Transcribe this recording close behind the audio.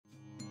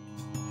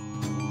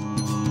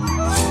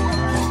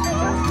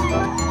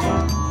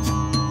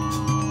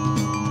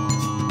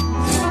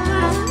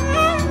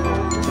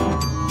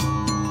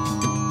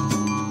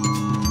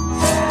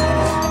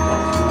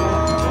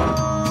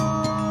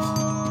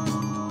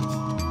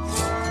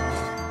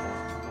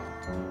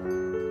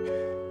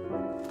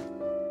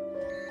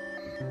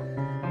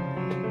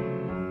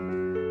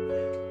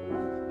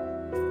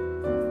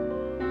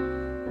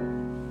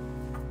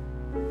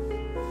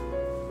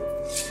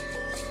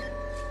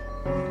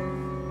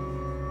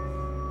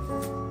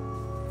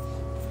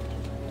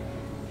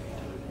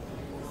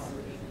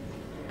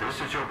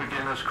is your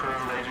beginner's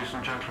call, ladies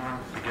and gentlemen.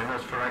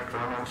 Beginners for Act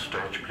 1 on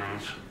stage,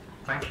 please.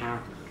 Thank you.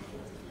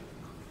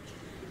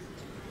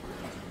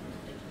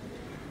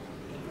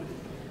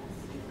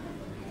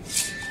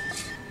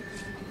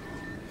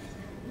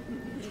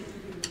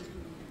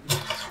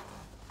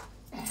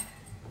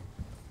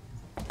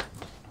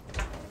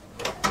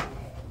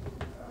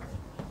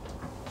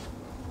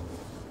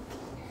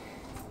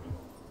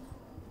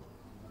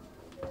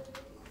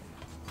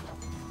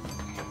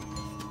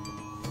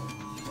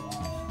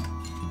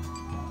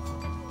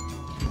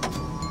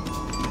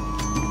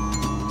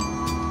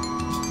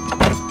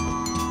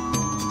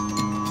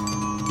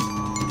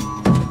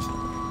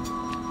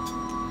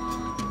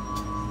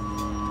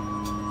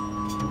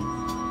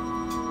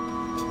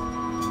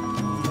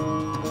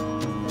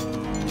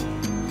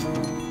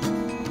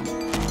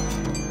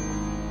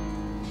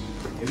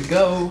 Here we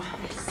go.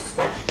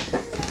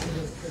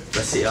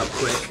 Let's see it up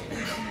quick.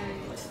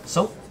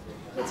 So?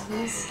 Yes,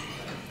 please.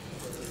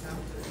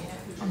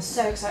 I'm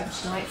so excited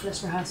tonight for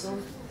this rehearsal.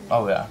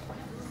 Oh yeah.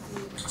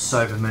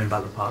 So over the moon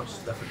about the parts,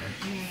 definitely.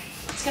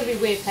 It's going to be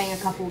weird playing a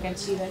couple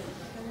against you though.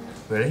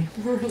 Really?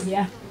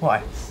 Yeah. Why?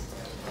 I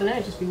don't know,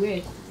 it'd just be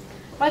weird.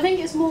 But I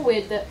think it's more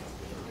weird that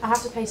I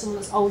have to play someone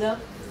that's older.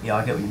 Yeah,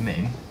 I get what you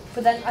mean.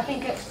 But then I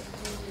think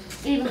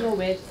it's even more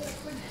weird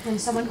when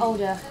someone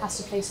older has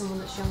to play someone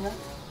that's younger.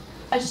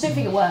 I just don't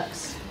think it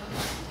works.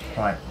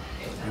 Right,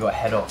 we've got to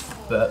head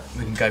off, but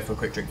we can go for a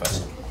quick drink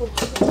first. Cool.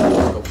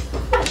 Cool.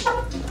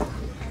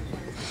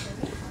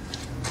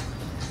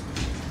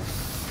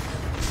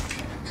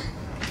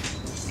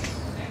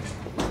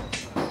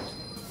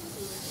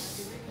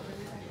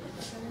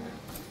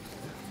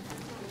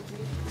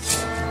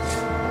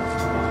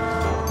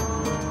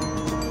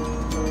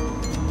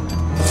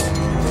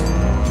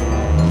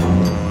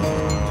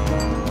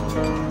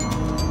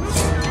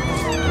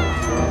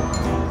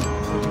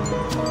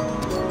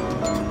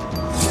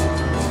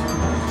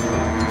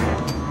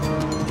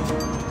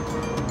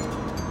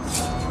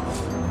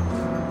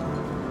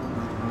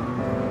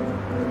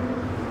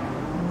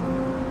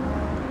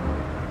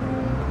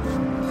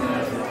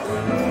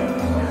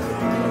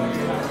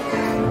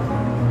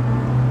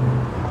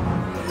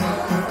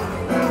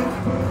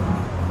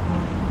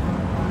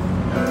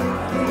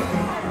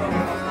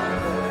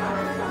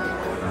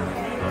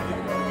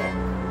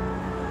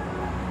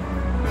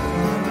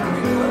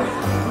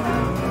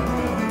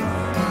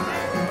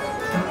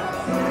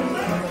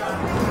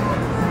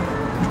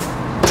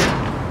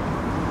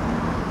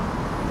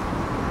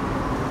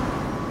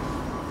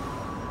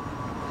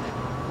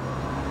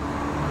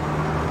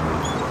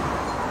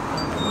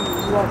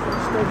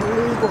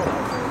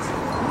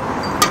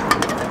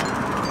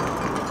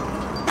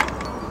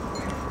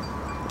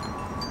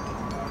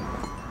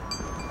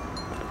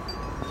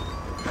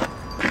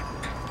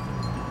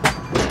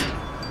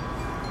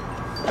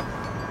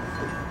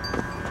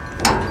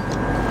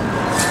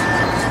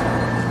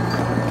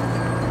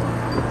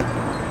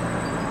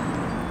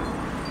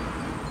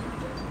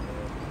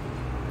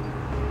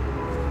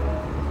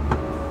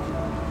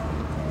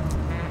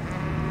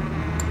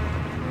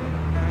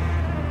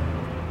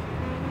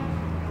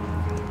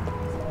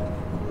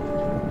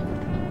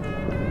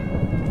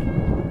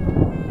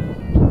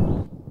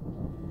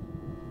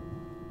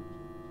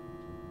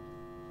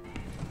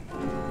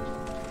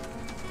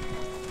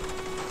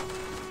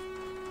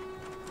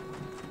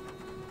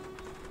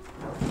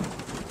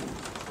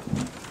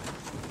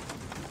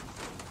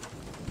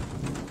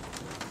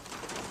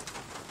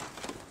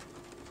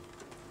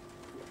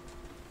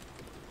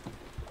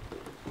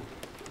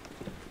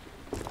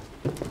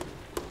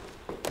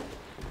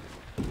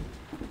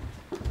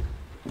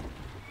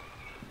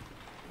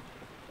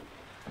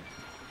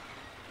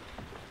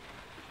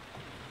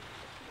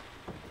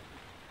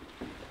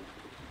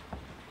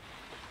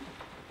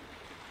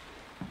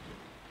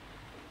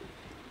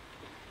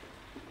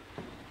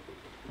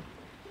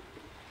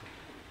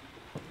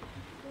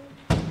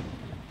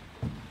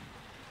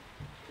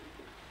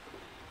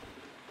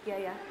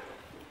 Yeah.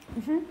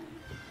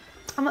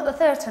 I'm at the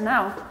theatre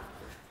now.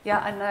 Yeah,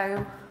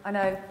 I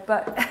know,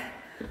 but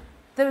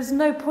there was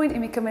no point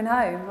in me coming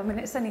home. I mean,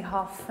 it's only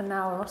half an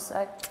hour or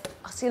so.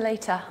 I'll see you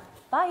later.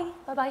 Bye.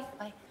 Bye.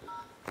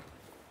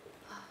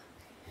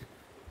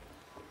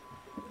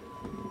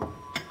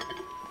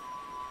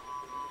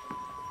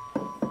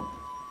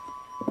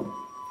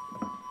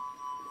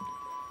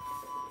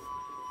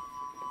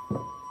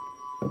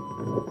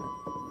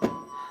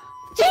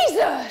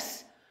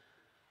 Jesus!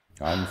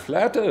 I'm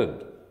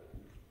flattered.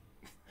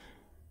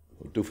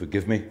 Do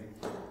forgive me.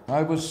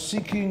 I was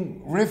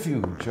seeking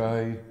refuge.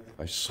 I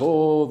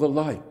saw the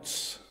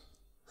lights.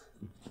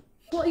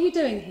 What are you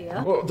doing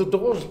here? Well, the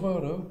doors were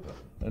open,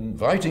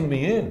 inviting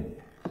me in.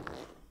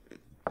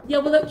 Yeah,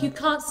 well, look, you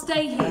can't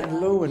stay here.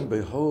 And lo and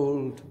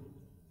behold,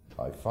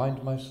 I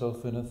find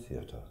myself in a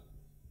theatre.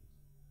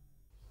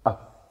 A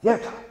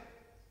theatre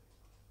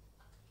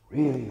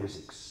really is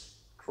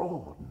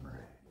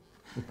extraordinary.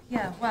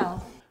 Yeah,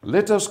 well.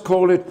 Let us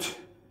call it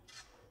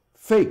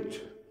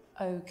fate.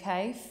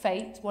 Okay,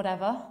 fate,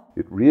 whatever.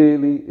 It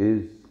really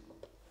is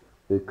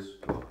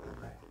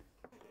extraordinary.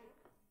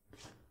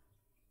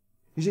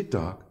 Is it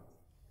dark?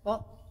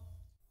 What?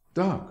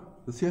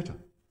 Dark, the theatre.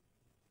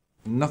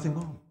 Nothing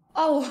on.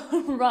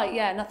 Oh, right,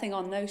 yeah, nothing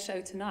on, no show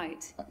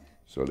tonight.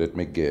 So let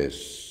me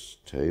guess.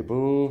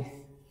 Table,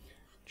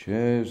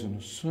 chairs in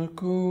a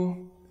circle,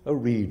 a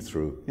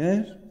read-through,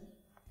 yes?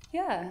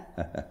 Yeah.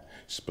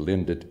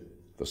 Splendid.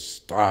 The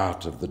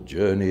start of the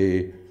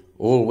journey,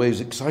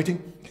 always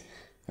exciting.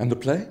 And the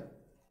play?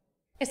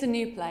 It's a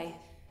new play.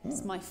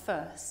 It's my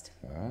first.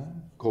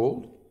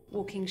 Called?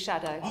 Walking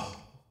Shadow.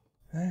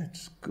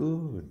 That's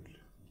good.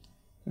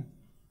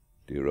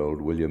 Dear old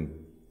William.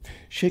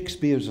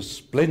 Shakespeare's a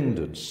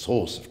splendid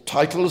source of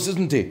titles,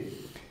 isn't he?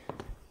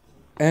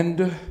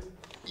 And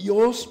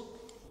yours?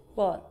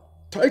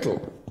 What?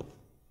 Title.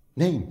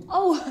 Name.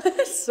 Oh,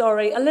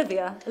 sorry,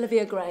 Olivia.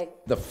 Olivia Gray.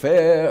 The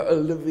Fair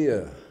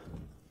Olivia.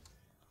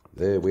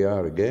 There we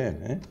are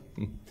again,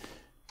 eh?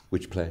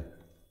 Which play?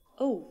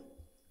 Oh,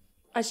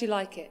 As You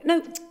Like It.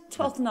 No,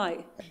 12th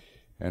Night.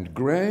 And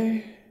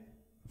Gray?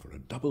 For a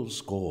double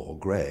score,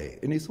 Gray.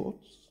 Any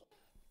thoughts?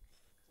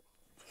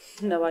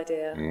 No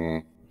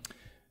idea.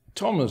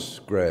 Thomas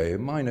Gray,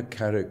 minor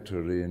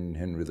character in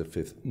Henry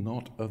V.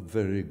 Not a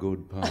very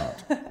good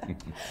part.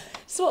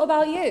 So what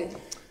about you?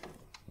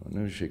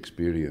 No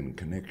Shakespearean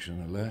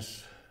connection,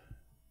 alas.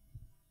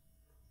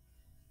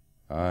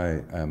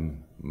 I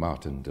am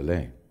Martin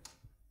Delane.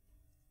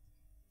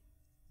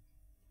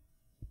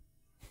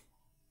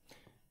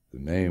 The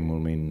name will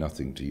mean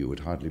nothing to you. It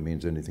hardly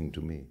means anything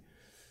to me.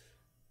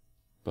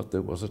 But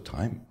there was a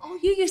time. Oh,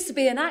 you used to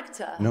be an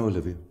actor. No,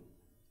 Olivia.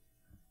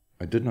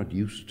 I did not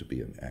used to be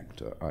an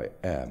actor. I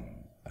am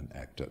an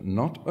actor.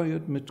 Not, I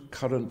admit,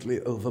 currently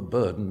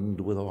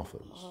overburdened with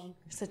offers. Oh,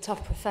 it's a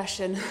tough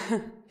profession,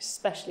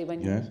 especially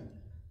when you... Yes?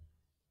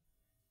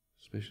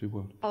 Especially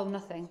what? Oh,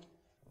 nothing.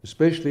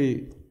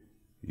 Especially,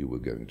 you were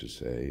going to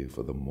say,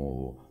 for the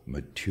more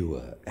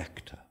mature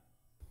actor.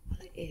 Well,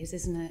 it is,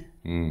 isn't it?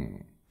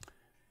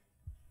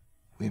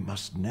 We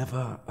must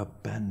never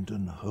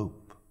abandon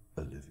hope,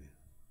 Olivia.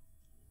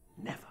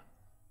 Never.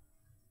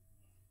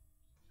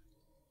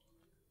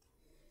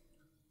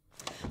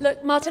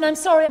 Look, Martin, I'm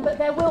sorry, but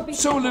there will be...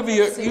 So,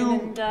 Olivia, soon you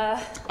and,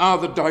 are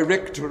the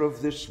director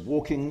of this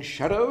Walking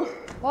Shadow?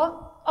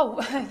 What? Oh,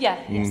 yeah,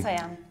 yes, I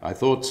am. I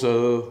thought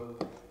so.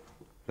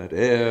 That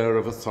air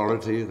of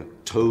authority,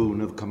 that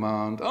tone of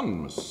command,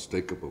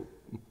 unmistakable.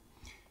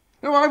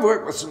 Now, I've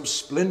worked with some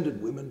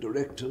splendid women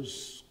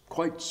directors,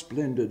 quite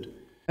splendid.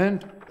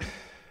 And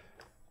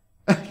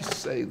I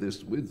say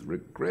this with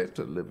regret,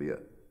 Olivia,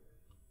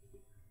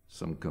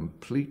 some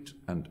complete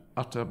and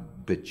utter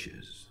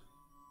bitches.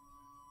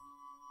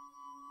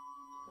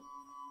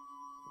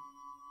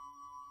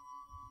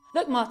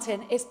 Look,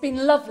 Martin, it's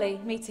been lovely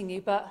meeting you,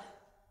 but...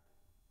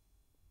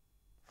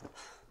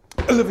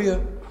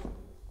 Olivia!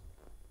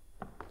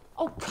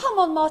 Oh, come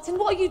on, Martin,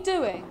 what are you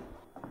doing?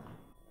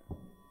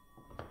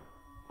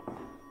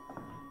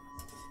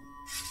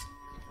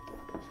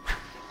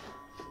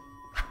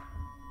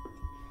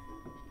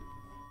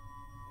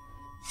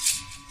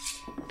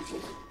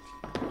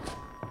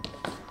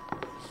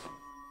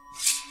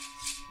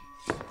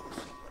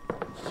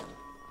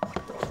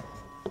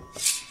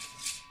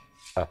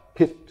 A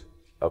hit.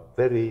 A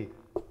very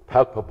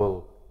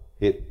palpable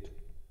hit.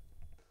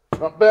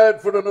 Not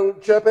bad for an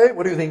old chap, eh?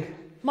 What do you think?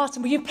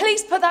 Martin, will you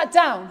please put that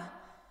down?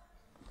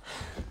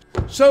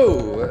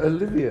 So,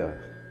 Olivia,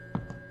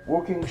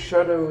 Walking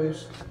Shadow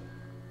is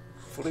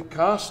fully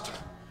cast?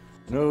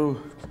 No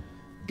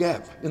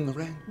gap in the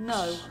ranks?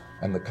 No.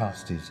 And the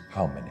cast is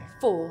how many?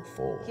 4.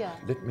 4. Yeah.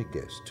 Let me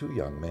guess, 2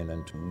 young men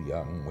and 2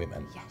 young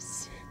women.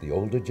 Yes. The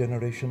older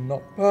generation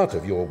not part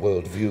of your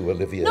worldview,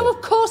 Olivia. No,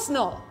 of course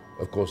not.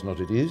 Of course not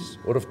it is,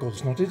 or of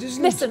course not it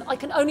isn't. Listen, I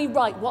can only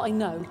write what I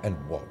know. And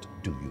what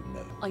do you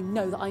know? I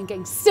know that I'm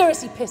getting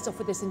seriously pissed off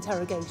with this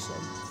interrogation.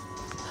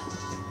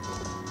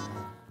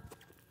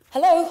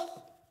 Hello?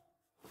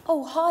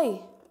 Oh,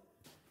 hi.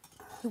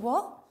 You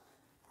what?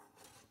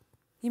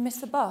 You missed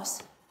the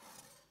bus?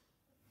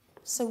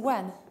 So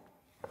when?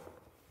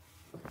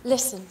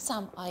 Listen,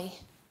 Sam, It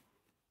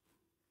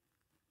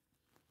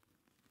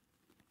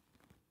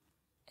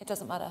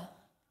doesn't matter.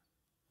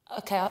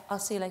 Okay, I'll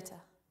see you later.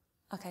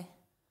 Okay,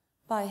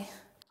 bye.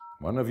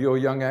 One of your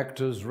young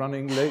actors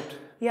running late?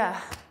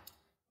 Yeah.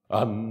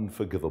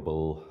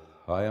 Unforgivable.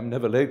 I am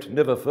never late,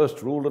 never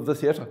first rule of the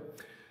theatre.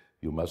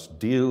 You must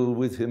deal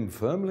with him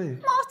firmly.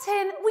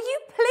 Martin, will you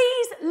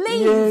please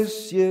leave?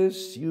 Yes,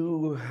 yes,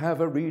 you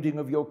have a reading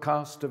of your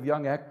cast of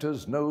young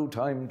actors, no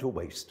time to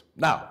waste.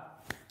 Now,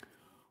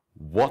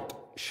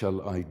 what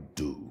shall I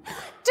do?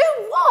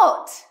 Do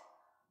what?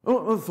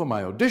 Oh, for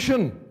my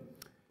audition.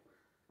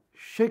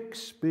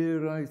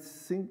 Shakespeare, I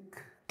think.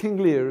 King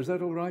Lear, is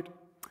that all right?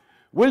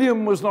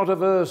 William was not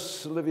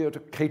averse, Olivia, to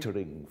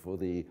catering for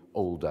the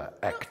older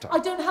actor. I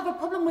don't have a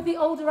problem with the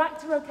older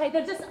actor, okay?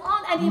 There just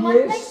aren't any in my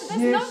place, so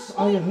there's no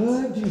point. I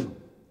heard you.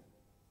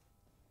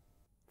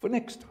 For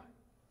next time.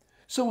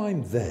 So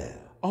I'm there,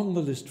 on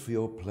the list for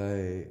your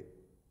play.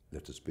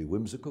 Let us be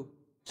whimsical.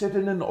 Set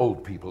in an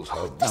old people's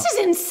home. This is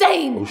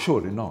insane! Oh,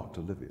 surely not,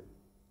 Olivia.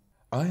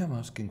 I am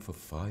asking for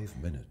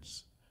 5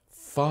 minutes.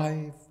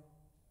 5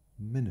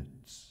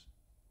 minutes.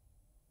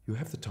 You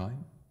have the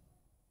time?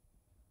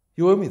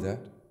 You owe me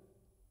that.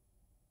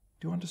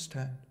 Do you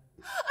understand?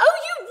 Oh,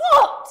 you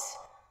what?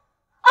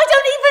 I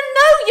don't even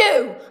know you!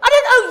 I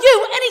don't owe you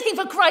anything,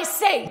 for Christ's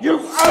sake! You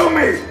owe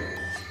me!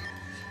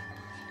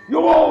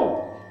 You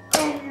all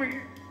owe me!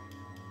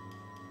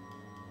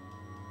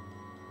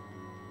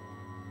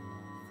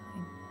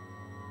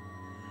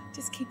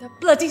 Just keep that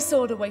bloody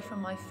sword away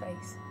from my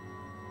face.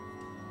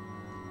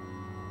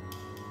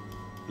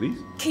 Please?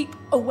 Keep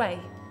away.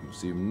 You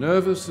seem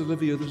nervous,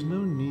 Olivia. There's no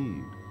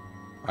need.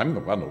 I'm the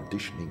one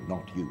auditioning,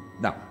 not you.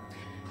 Now,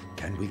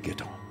 can we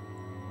get on?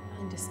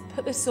 And just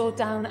put the sword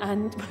down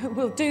and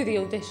we'll do the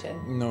audition.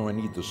 No, I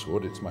need the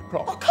sword. It's my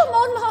prop. Oh, come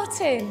on,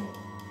 Martin.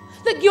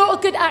 Look, you're a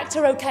good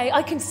actor, okay?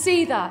 I can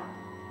see that.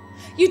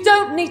 You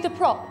don't need the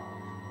prop.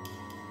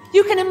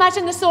 You can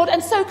imagine the sword,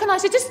 and so can I.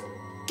 So just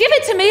give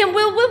it to me and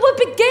we'll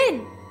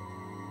begin.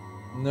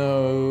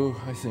 No,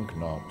 I think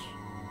not.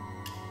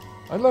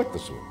 I like the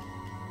sword.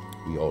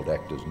 We old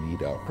actors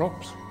need our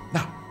props.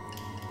 Now,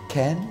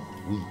 can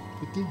we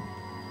begin?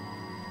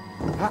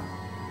 Ha!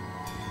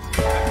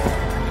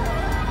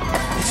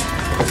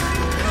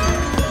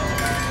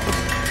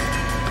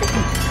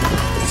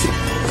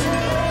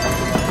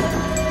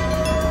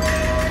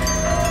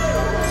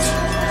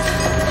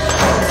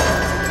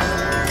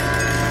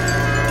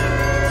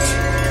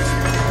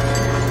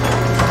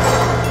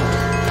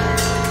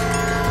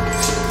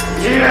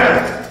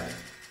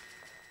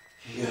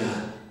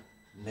 Here,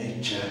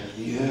 nature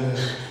here,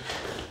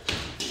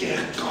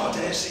 dear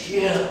goddess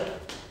here.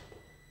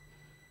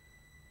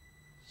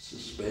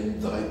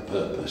 Suspend thy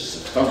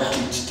purpose, that thou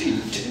didst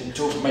intend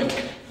to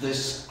make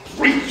this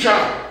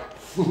creature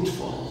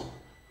fruitful.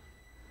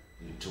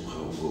 Into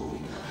her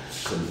womb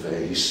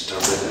convey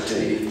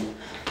sterility.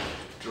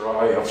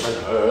 Dry up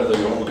in her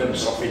the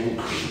organs of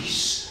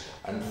increase,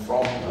 and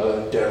from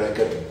her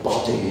delicate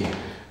body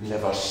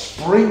never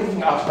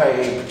spring a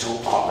babe to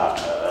honor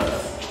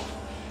her.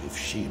 If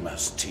she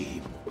must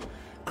teem,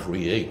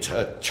 create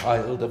a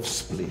child of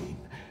spleen,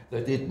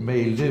 that it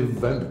may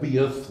live and be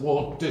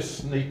athwart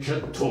this nature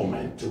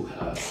torment to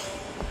her.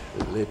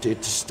 Let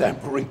it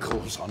stamp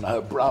wrinkles on her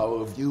brow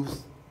of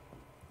youth,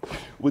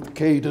 with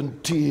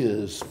cadent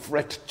tears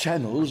fret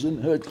channels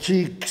in her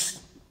cheeks.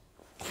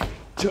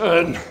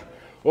 Turn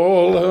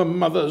all her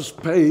mother's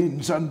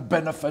pains and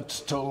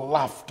benefits to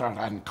laughter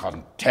and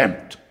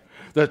contempt,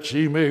 that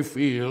she may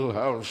feel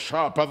how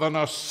sharper than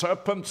a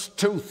serpent's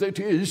tooth it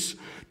is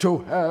to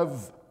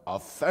have a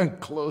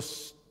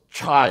thankless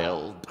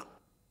child.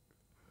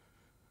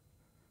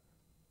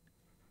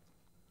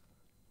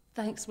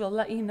 Thanks, we'll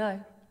let you know.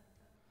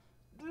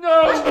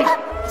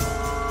 No!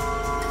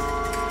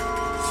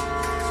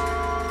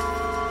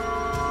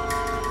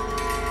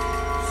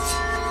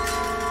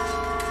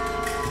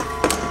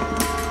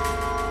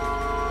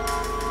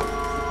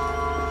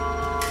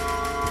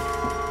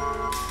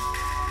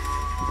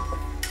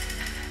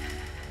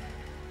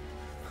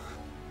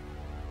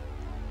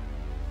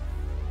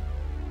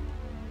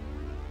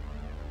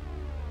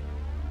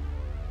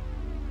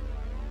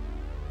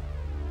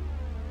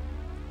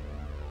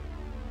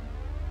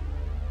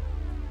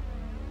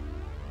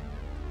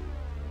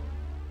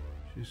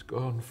 She's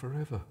gone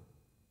forever.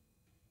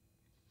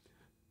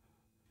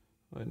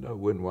 I know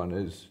when one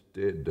is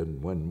dead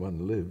and when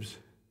one lives.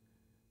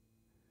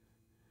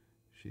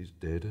 She's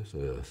dead as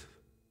earth.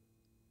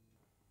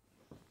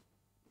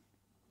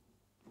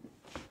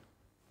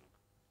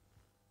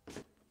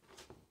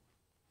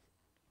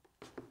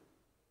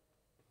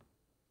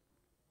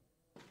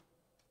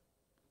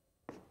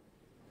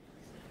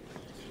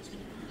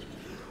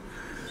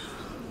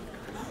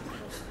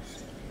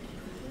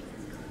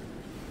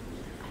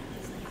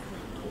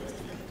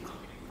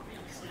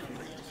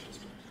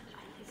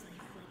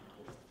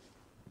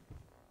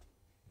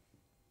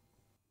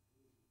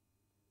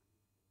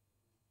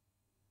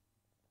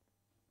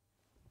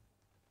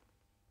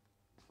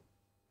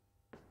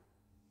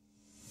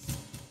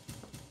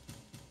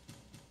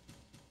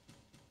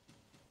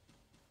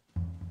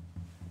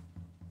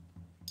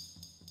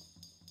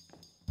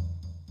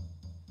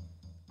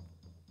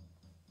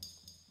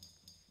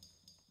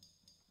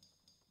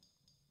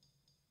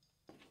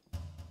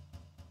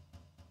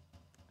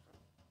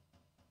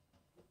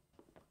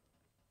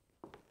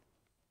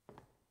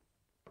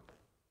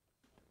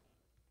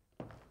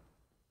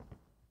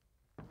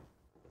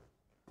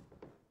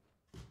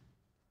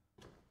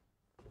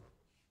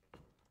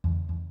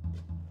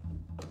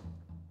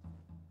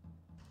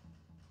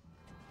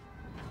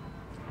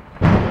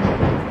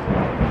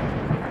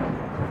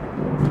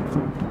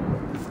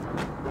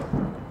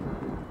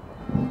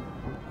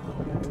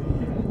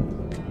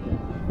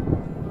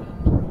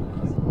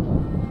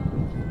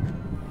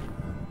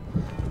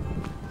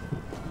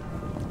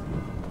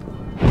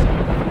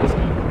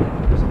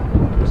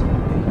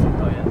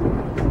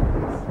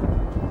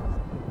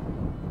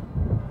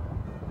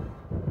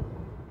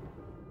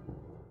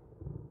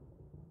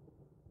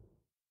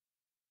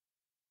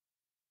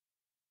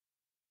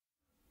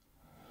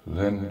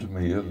 Lend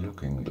me a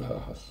looking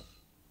glass.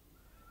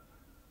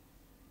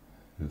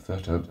 If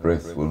that her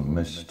breath will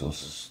mist or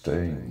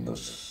stain the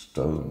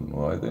stone,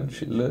 why then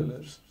she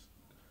lives.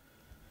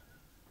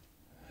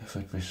 If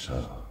it be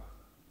so,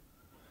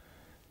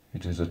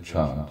 it is a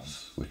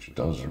chance which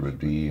does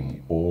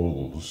redeem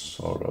all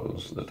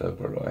sorrows that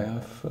ever I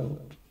have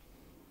felt.